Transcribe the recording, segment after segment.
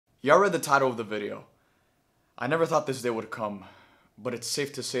Y'all read the title of the video. I never thought this day would come, but it's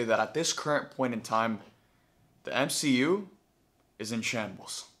safe to say that at this current point in time, the MCU is in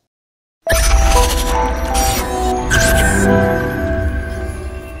shambles.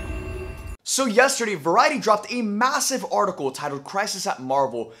 So yesterday, Variety dropped a massive article titled Crisis at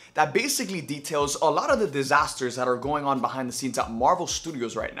Marvel that basically details a lot of the disasters that are going on behind the scenes at Marvel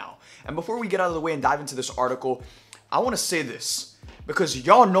Studios right now. And before we get out of the way and dive into this article, I want to say this, because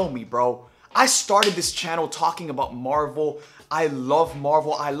y'all know me, bro. I started this channel talking about Marvel. I love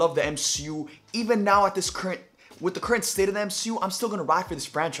Marvel. I love the MCU. Even now at this with the current state of the MCU, I'm still gonna ride for this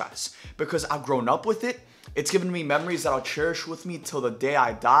franchise because I've grown up with it. It's given me memories that I'll cherish with me till the day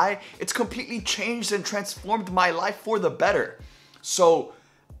I die. It's completely changed and transformed my life for the better. So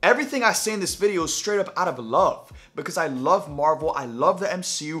everything I say in this video is straight up out of love because I love Marvel. I love the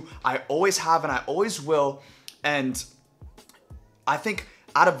MCU. I always have and I always will. And I think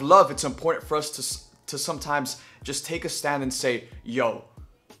out of love, it's important for us to sometimes just take a stand and say, yo,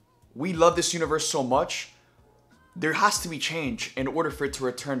 we love this universe so much. There has to be change in order for it to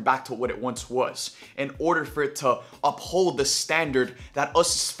return back to what it once was, in order for it to uphold the standard that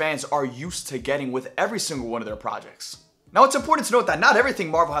us as fans are used to getting with every single one of their projects. Now, it's important to note that not everything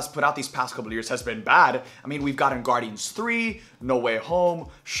Marvel has put out these past couple of years has been bad. I mean, we've gotten Guardians 3, No Way Home,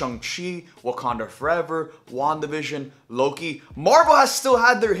 Shang-Chi, Wakanda Forever, WandaVision, Loki. Marvel has still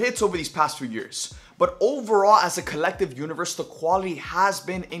had their hits over these past few years. But overall, as a collective universe, the quality has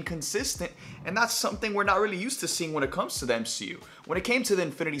been inconsistent, and that's something we're not really used to seeing when it comes to the MCU. When it came to the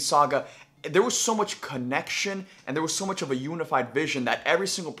Infinity Saga, there was so much connection and there was so much of a unified vision that every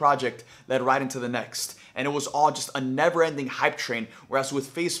single project led right into the next. And it was all just a never-ending hype train, whereas with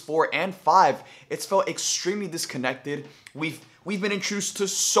Phase 4 and 5, it's felt extremely disconnected. We've been introduced to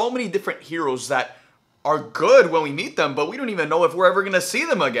so many different heroes that are good when we meet them, but we don't even know if we're ever gonna see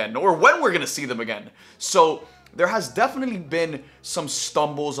them again or when we're gonna see them again. So there has definitely been some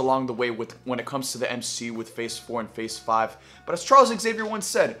stumbles along the way when it comes to the MCU with Phase 4 and Phase 5. But as Charles Xavier once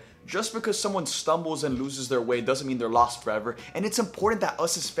said, just because someone stumbles and loses their way doesn't mean they're lost forever. And it's important that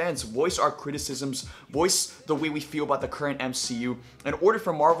us as fans voice our criticisms, voice the way we feel about the current MCU in order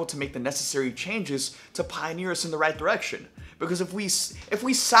for Marvel to make the necessary changes to pioneer us in the right direction. Because if we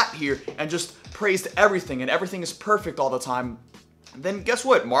sat here and just praised everything and everything is perfect all the time, then guess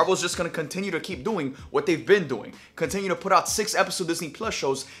what? Marvel's just going to continue to keep doing what they've been doing. Continue to put out 6-episode Disney Plus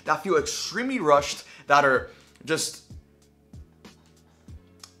shows that feel extremely rushed, that are just...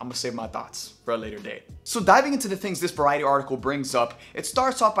 I'm gonna save my thoughts for a later date. So diving into the things this Variety article brings up, it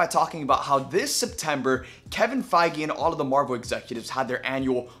starts off by talking about how this September, Kevin Feige and all of the Marvel executives had their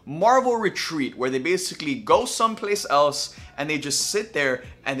annual Marvel retreat where they basically go someplace else and they just sit there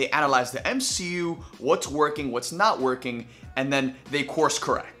and they analyze the MCU, what's working, what's not working, and then they course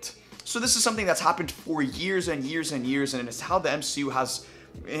correct. So this is something that's happened for years and years and years, and it's how the MCU has,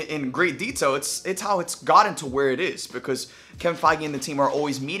 in great detail, it's how it's gotten to where it is, because Kevin Feige and the team are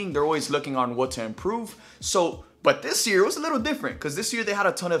always meeting, they're always looking on what to improve. So, but this year it was a little different, because this year they had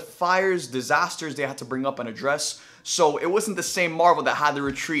a ton of fires, disasters they had to bring up and address. So it wasn't the same Marvel that had the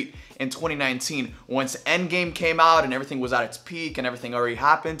retreat in 2019 once Endgame came out and everything was at its peak and everything already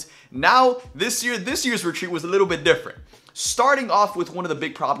happened. Now, this year's retreat was a little bit different. Starting off with one of the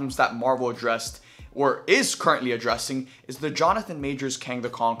big problems that Marvel addressed, or is currently addressing, is the Jonathan Majors Kang the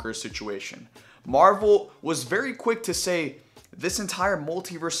Conqueror situation. Marvel was very quick to say this entire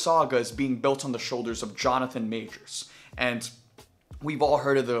multiverse saga is being built on the shoulders of Jonathan Majors. And we've all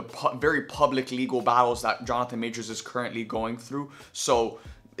heard of the very public legal battles that Jonathan Majors is currently going through. So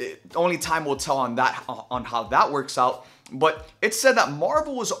only time will tell on how that works out. But it said that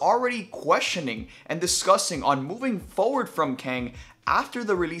Marvel was already questioning and discussing on moving forward from Kang after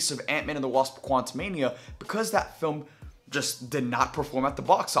the release of Ant-Man and the Wasp: Quantumania, because that film just did not perform at the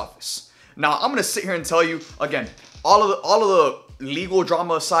box office. Now, I'm gonna sit here and tell you, again, all of the legal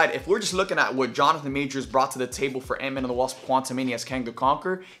drama aside, if we're just looking at what Jonathan Majors brought to the table for Ant-Man and the Wasp: Quantumania as Kang the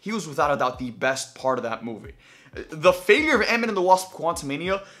Conqueror, he was without a doubt the best part of that movie. The failure of Ant-Man and the Wasp: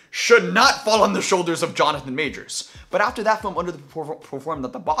 Quantumania should not fall on the shoulders of Jonathan Majors. But after that film underperformed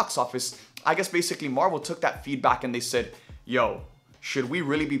at the box office, I guess basically Marvel took that feedback and they said, yo, should we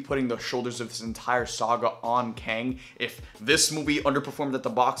really be putting the shoulders of this entire saga on Kang? If this movie underperformed at the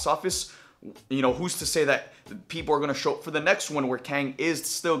box office, you know, who's to say that people are going to show up for the next one where Kang is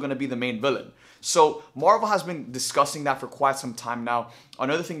still going to be the main villain? So Marvel has been discussing that for quite some time now.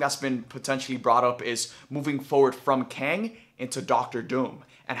 Another thing that's been potentially brought up is moving forward from Kang into Doctor Doom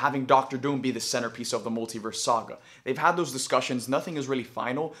and having Doctor Doom be the centerpiece of the multiverse saga. They've had those discussions. Nothing is really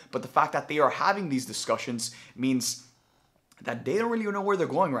final, but the fact that they are having these discussions means that they don't really know where they're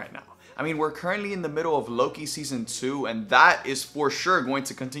going right now. I mean, we're currently in the middle of Loki season 2, and that is for sure going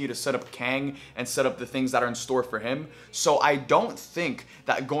to continue to set up Kang and set up the things that are in store for him. So I don't think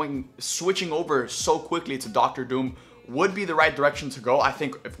that switching over so quickly to Doctor Doom would be the right direction to go. I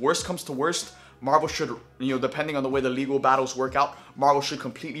think if worst comes to worst, Marvel should, depending on the way the legal battles work out, Marvel should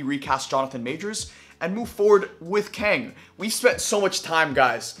completely recast Jonathan Majors and move forward with Kang. We've spent so much time,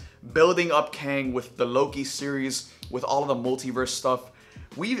 guys, building up Kang with the Loki series, with all of the multiverse stuff.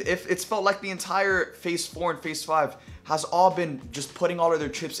 It's felt like the entire Phase 4 and Phase 5 has all been just putting all of their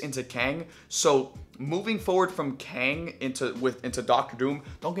chips into Kang. So moving forward from Kang into Doctor Doom,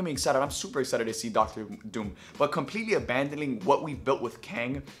 don't get me excited. I'm super excited to see Doctor Doom. But completely abandoning what we've built with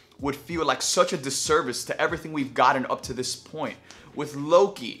Kang would feel like such a disservice to everything we've gotten up to this point. With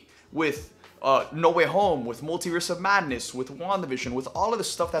Loki, with No Way Home, with Multiverse of Madness, with WandaVision, with all of the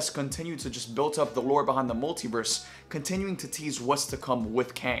stuff that's continued to just build up the lore behind the multiverse, continuing to tease what's to come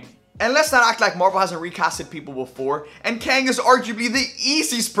with Kang. And let's not act like Marvel hasn't recasted people before, and Kang is arguably the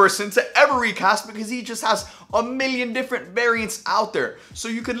easiest person to ever recast because he just has a million different variants out there. So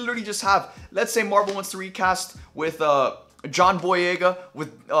you could literally just have, let's say Marvel wants to recast with John Boyega,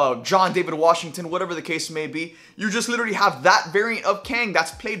 with John David Washington, whatever the case may be. You just literally have that variant of Kang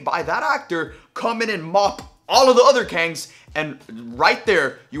that's played by that actor come in and mop all of the other Kangs, and right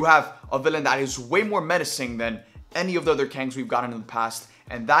there you have a villain that is way more menacing than any of the other Kangs we've gotten in the past.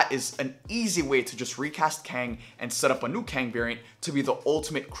 And that is an easy way to just recast Kang and set up a new Kang variant to be the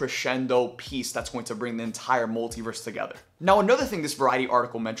ultimate crescendo piece that's going to bring the entire multiverse together. Now, another thing this Variety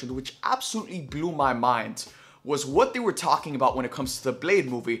article mentioned, which absolutely blew my mind, was what they were talking about when it comes to the Blade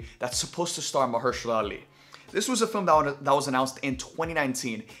movie that's supposed to star Mahershala Ali. This was a film that was announced in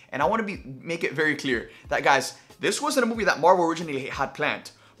 2019, and I want to make it very clear that, guys, this wasn't a movie that Marvel originally had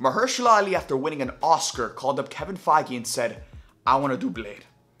planned. Mahershala Ali, after winning an Oscar, called up Kevin Feige and said, I want to do Blade.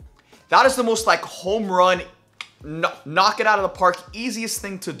 That is the most like home run, knock it out of the park, easiest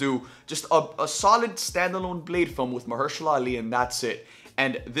thing to do. Just a solid standalone Blade film with Mahershala Ali, and that's it.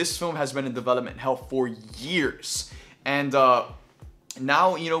 And this film has been in development hell for years. And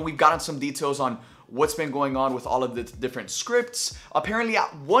now, we've gotten some details on what's been going on with all of the different scripts. Apparently,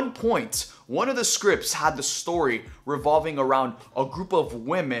 at one point, one of the scripts had the story revolving around a group of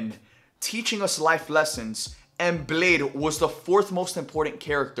women teaching us life lessons, and Blade was the fourth most important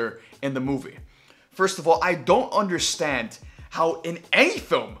character in the movie. First of all, I don't understand how in any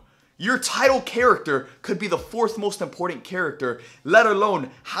film your title character could be the fourth most important character, let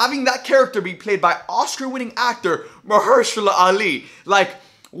alone having that character be played by Oscar-winning actor Mahershala Ali. Like,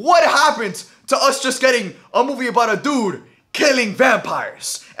 what happened to us just getting a movie about a dude killing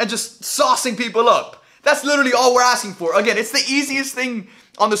vampires and just saucing people up? That's literally all we're asking for. Again, it's the easiest thing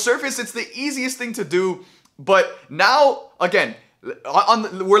on the surface. It's the easiest thing to do. But now, again,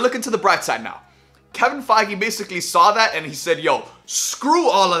 we're looking to the bright side now. Kevin Feige basically saw that and he said, yo, screw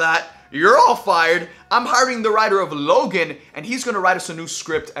all of that. You're all fired. I'm hiring the writer of Logan and he's going to write us a new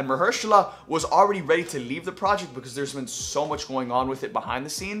script. And Mahershala was already ready to leave the project because there's been so much going on with it behind the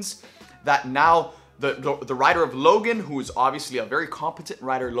scenes that now the writer of Logan, who is obviously a very competent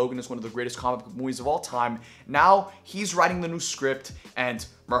writer, Logan is one of the greatest comic book movies of all time, now he's writing the new script and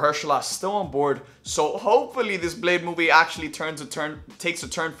Mahershala is still on board. So hopefully this Blade movie actually takes a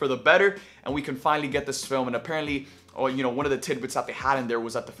turn for the better and we can finally get this film. And apparently, one of the tidbits that they had in there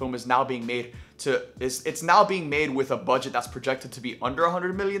was that the film is now being made it's now being made with a budget that's projected to be under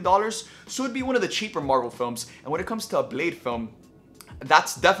 $100 million. So it'd be one of the cheaper Marvel films. And when it comes to a Blade film,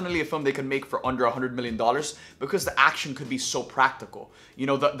 that's definitely a film they can make for under $100 million because the action could be so practical.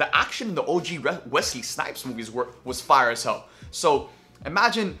 The action in the OG Wesley Snipes movies was fire as hell. So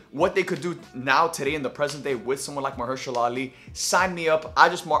imagine what they could do now, today, in the present day with someone like Mahershala Ali. Sign me up. I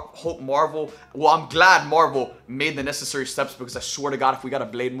just hope Marvel, I'm glad Marvel made the necessary steps because I swear to God, if we got a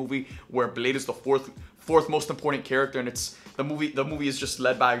Blade movie where Blade is the fourth most important character and it's the movie is just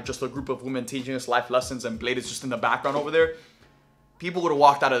led by just a group of women teaching us life lessons and Blade is just in the background over there, people would have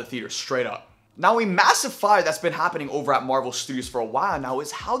walked out of the theater straight up. Now, a massive fire that's been happening over at Marvel Studios for a while now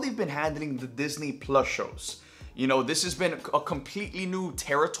is how they've been handling the Disney Plus shows. This has been a completely new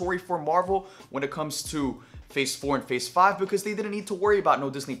territory for Marvel when it comes to Phase 4 and Phase 5 because they didn't need to worry about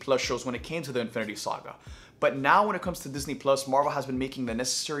no Disney Plus shows when it came to the Infinity Saga. But now when it comes to Disney Plus, Marvel has been making the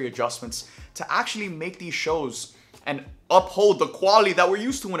necessary adjustments to actually make these shows and uphold the quality that we're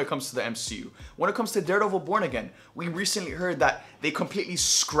used to when it comes to the MCU. When it comes to Daredevil Born Again, we recently heard that they completely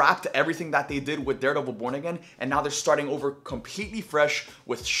scrapped everything that they did with Daredevil Born Again, and now they're starting over completely fresh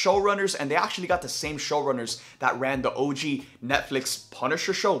with showrunners, and they actually got the same showrunners that ran the OG Netflix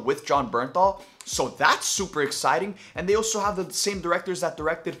Punisher show with Jon Bernthal. So that's super exciting. And they also have the same directors that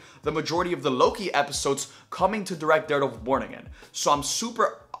directed the majority of the Loki episodes coming to direct Daredevil Born Again. So I'm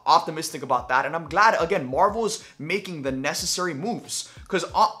super optimistic about that, and I'm glad again Marvel is making the necessary moves, because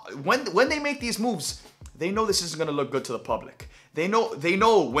when they make these moves, they know this isn't going to look good to the public. They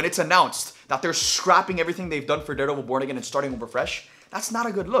know when it's announced that they're scrapping everything they've done for Daredevil Born Again and starting over fresh. That's not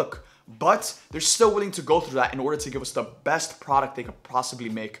a good look, but they're still willing to go through that in order to give us the best product they could possibly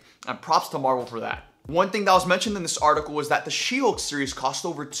make, and props to Marvel for that. One thing that was mentioned in this article was that the She-Hulk series cost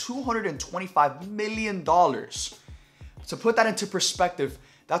over $225 million. To put that into perspective,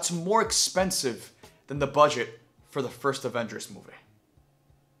 that's more expensive than the budget for the first Avengers movie.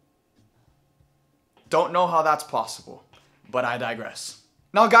 Don't know how that's possible, but I digress.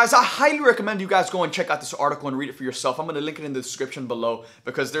 Now guys, I highly recommend you guys go and check out this article and read it for yourself. I'm going to link it in the description below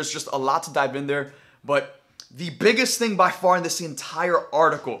because there's just a lot to dive in there. But the biggest thing by far in this entire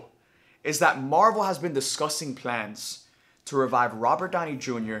article is that Marvel has been discussing plans to revive Robert Downey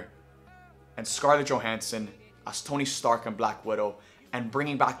Jr. and Scarlett Johansson as Tony Stark and Black Widow, and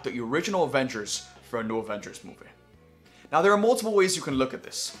bringing back the original Avengers for a new Avengers movie. Now, there are multiple ways you can look at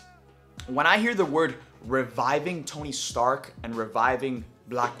this. When I hear the word reviving Tony Stark and reviving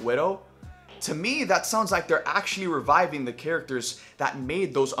Black Widow, to me, that sounds like they're actually reviving the characters that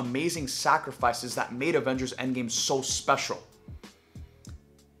made those amazing sacrifices that made Avengers Endgame so special.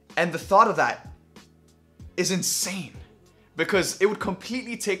 And the thought of that is insane, because it would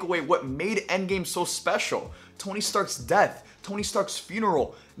completely take away what made Endgame so special. Tony Stark's death, Tony Stark's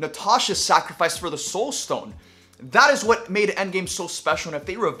funeral, Natasha's sacrifice for the Soul Stone. That is what made Endgame so special, and if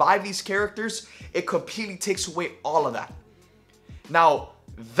they revive these characters, it completely takes away all of that. Now,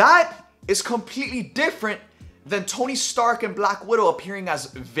 that is completely different than Tony Stark and Black Widow appearing as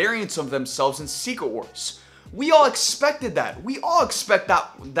variants of themselves in Secret Wars. We all expected that. We all expect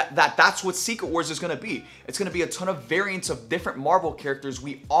that's what Secret Wars is going to be. It's going to be a ton of variants of different Marvel characters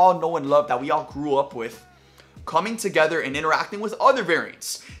we all know and love, that we all grew up with, coming together and interacting with other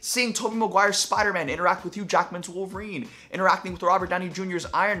variants. Seeing Tobey Maguire's Spider-Man interact with Hugh Jackman's Wolverine, interacting with Robert Downey Jr.'s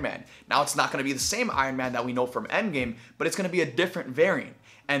Iron Man. Now, it's not going to be the same Iron Man that we know from Endgame, but it's going to be a different variant.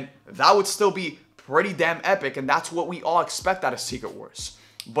 And that would still be pretty damn epic, and that's what we all expect out of Secret Wars.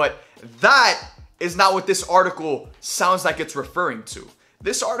 But that is not what this article sounds like it's referring to.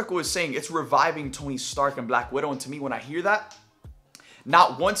 This article is saying it's reviving Tony Stark and Black Widow, and to me, when I hear that,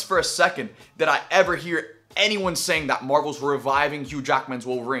 not once for a second did I ever hear anyone saying that Marvel's reviving Hugh Jackman's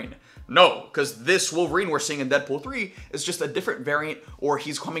Wolverine. No, because this Wolverine we're seeing in Deadpool 3 is just a different variant, or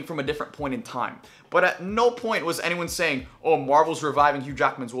he's coming from a different point in time. But at no point was anyone saying, oh, Marvel's reviving Hugh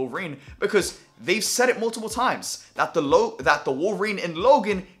Jackman's Wolverine, because they've said it multiple times that the Wolverine in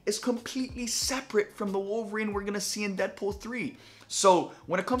Logan is completely separate from the Wolverine we're going to see in Deadpool 3. So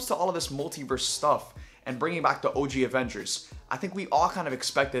when it comes to all of this multiverse stuff and bringing back the OG Avengers, I think we all kind of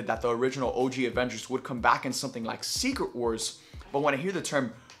expected that the original OG Avengers would come back in something like Secret Wars. But when I hear the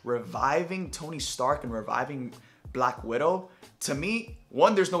term reviving Tony Stark and reviving Black Widow, to me,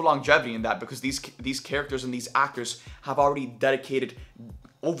 one, there's no longevity in that, because these characters and these actors have already dedicated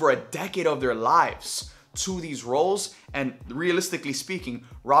over a decade of their lives to these roles. And realistically speaking,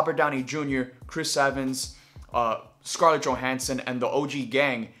 Robert Downey Jr., Chris Evans, Scarlett Johansson, and the OG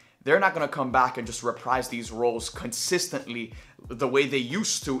gang, they're not going to come back and just reprise these roles consistently the way they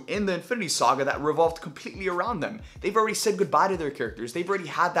used to in the Infinity Saga that revolved completely around them. They've already said goodbye to their characters. They've already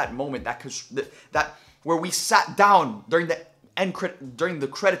had that moment that where we sat down during the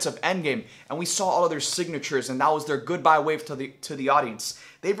credits of Endgame and we saw all of their signatures, and that was their goodbye wave to the audience.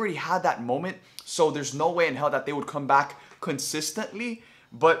 They've already had that moment, so there's no way in hell that they would come back consistently.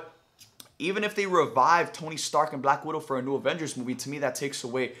 But even if they revive Tony Stark and Black Widow for a new Avengers movie, to me that takes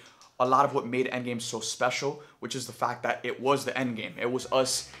away a lot of what made Endgame so special, which is the fact that it was the Endgame. It was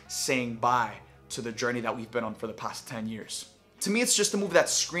us saying bye to the journey that we've been on for the past 10 years. To me, it's just a movie that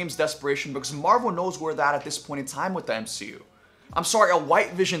screams desperation, because Marvel knows where they're at this point in time with the MCU. I'm sorry, a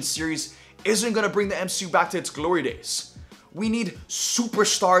White Vision series isn't going to bring the MCU back to its glory days. We need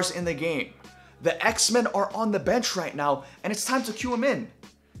superstars in the game. The X-Men are on the bench right now, and it's time to cue them in.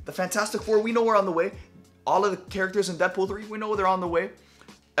 The Fantastic Four, we know we're on the way. All of the characters in Deadpool 3, we know they're on the way.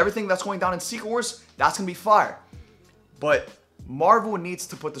 Everything that's going down in Secret Wars, that's going to be fire. But Marvel needs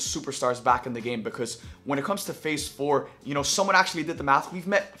to put the superstars back in the game, because when it comes to Phase 4, you know, someone actually did the math. We've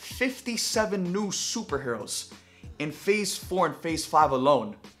met 57 new superheroes in Phase 4 and Phase 5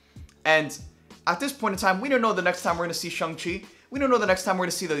 alone. And at this point in time, we don't know the next time we're going to see Shang-Chi. We don't know the next time we're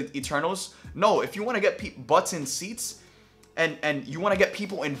going to see the Eternals. No, if you want to get butts in seats and you want to get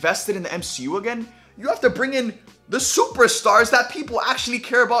people invested in the MCU again, you have to bring in the superstars that people actually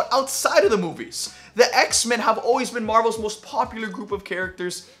care about outside of the movies. The X-Men have always been Marvel's most popular group of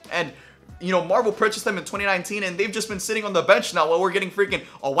characters, and you know, Marvel purchased them in 2019 and they've just been sitting on the bench now while we're getting freaking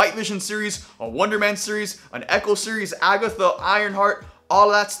a White Vision series, a Wonder Man series, an Echo series, Agatha, Ironheart, all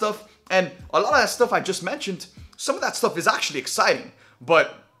of that stuff. And a lot of that stuff I just mentioned, some of that stuff is actually exciting.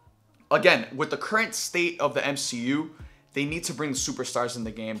 But again, with the current state of the MCU, they need to bring the superstars in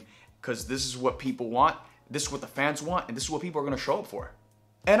the game because this is what people want, this is what the fans want, and this is what people are going to show up for.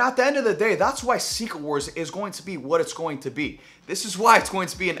 And at the end of the day, that's why Secret Wars is going to be what it's going to be. This is why it's going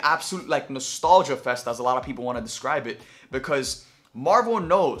to be an absolute like nostalgia fest, as a lot of people want to describe it, because Marvel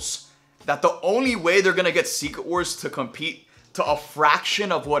knows that the only way they're going to get Secret Wars to compete to a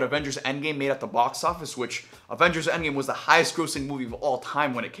fraction of what Avengers Endgame made at the box office, which Avengers Endgame was the highest grossing movie of all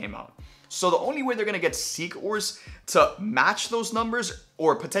time when it came out. So the only way they're going to get Secret Wars to match those numbers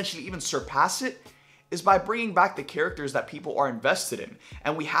or potentially even surpass it is by bringing back the characters that people are invested in.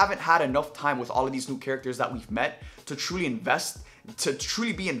 And we haven't had enough time with all of these new characters that we've met to truly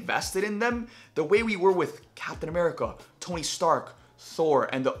be invested in them the way we were with Captain America, Tony Stark, Thor,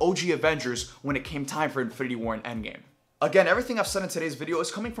 and the OG Avengers when it came time for Infinity War and Endgame. Again, everything I've said in today's video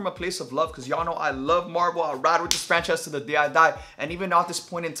is coming from a place of love because y'all know I love Marvel. I ride with this franchise to the day I die. And even at this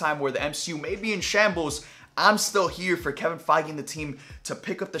point in time where the MCU may be in shambles, I'm still here for Kevin Feige and the team to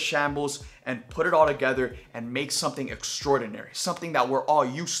pick up the shambles and put it all together and make something extraordinary. Something that we're all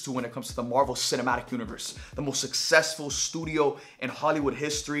used to when it comes to the Marvel Cinematic Universe. The most successful studio in Hollywood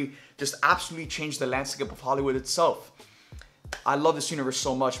history. Just absolutely changed the landscape of Hollywood itself. I love this universe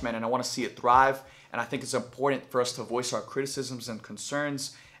so much, man, and I want to see it thrive. And I think it's important for us to voice our criticisms and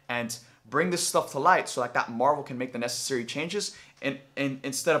concerns and bring this stuff to light so like that Marvel can make the necessary changes and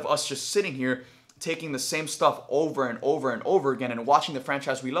instead of us just sitting here taking the same stuff over and over and over again and watching the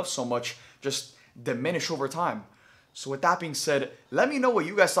franchise we love so much just diminish over time. So with that being said, let me know what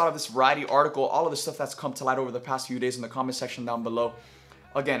you guys thought of this Variety article, all of the stuff that's come to light over the past few days in the comment section down below.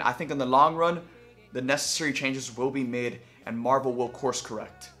 Again, I think in the long run, the necessary changes will be made and Marvel will course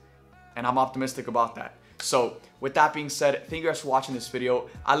correct. And I'm optimistic about that. So with that being said, thank you guys for watching this video.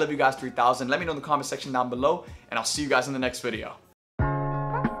 I love you guys 3000. Let me know in the comment section down below and I'll see you guys in the next video.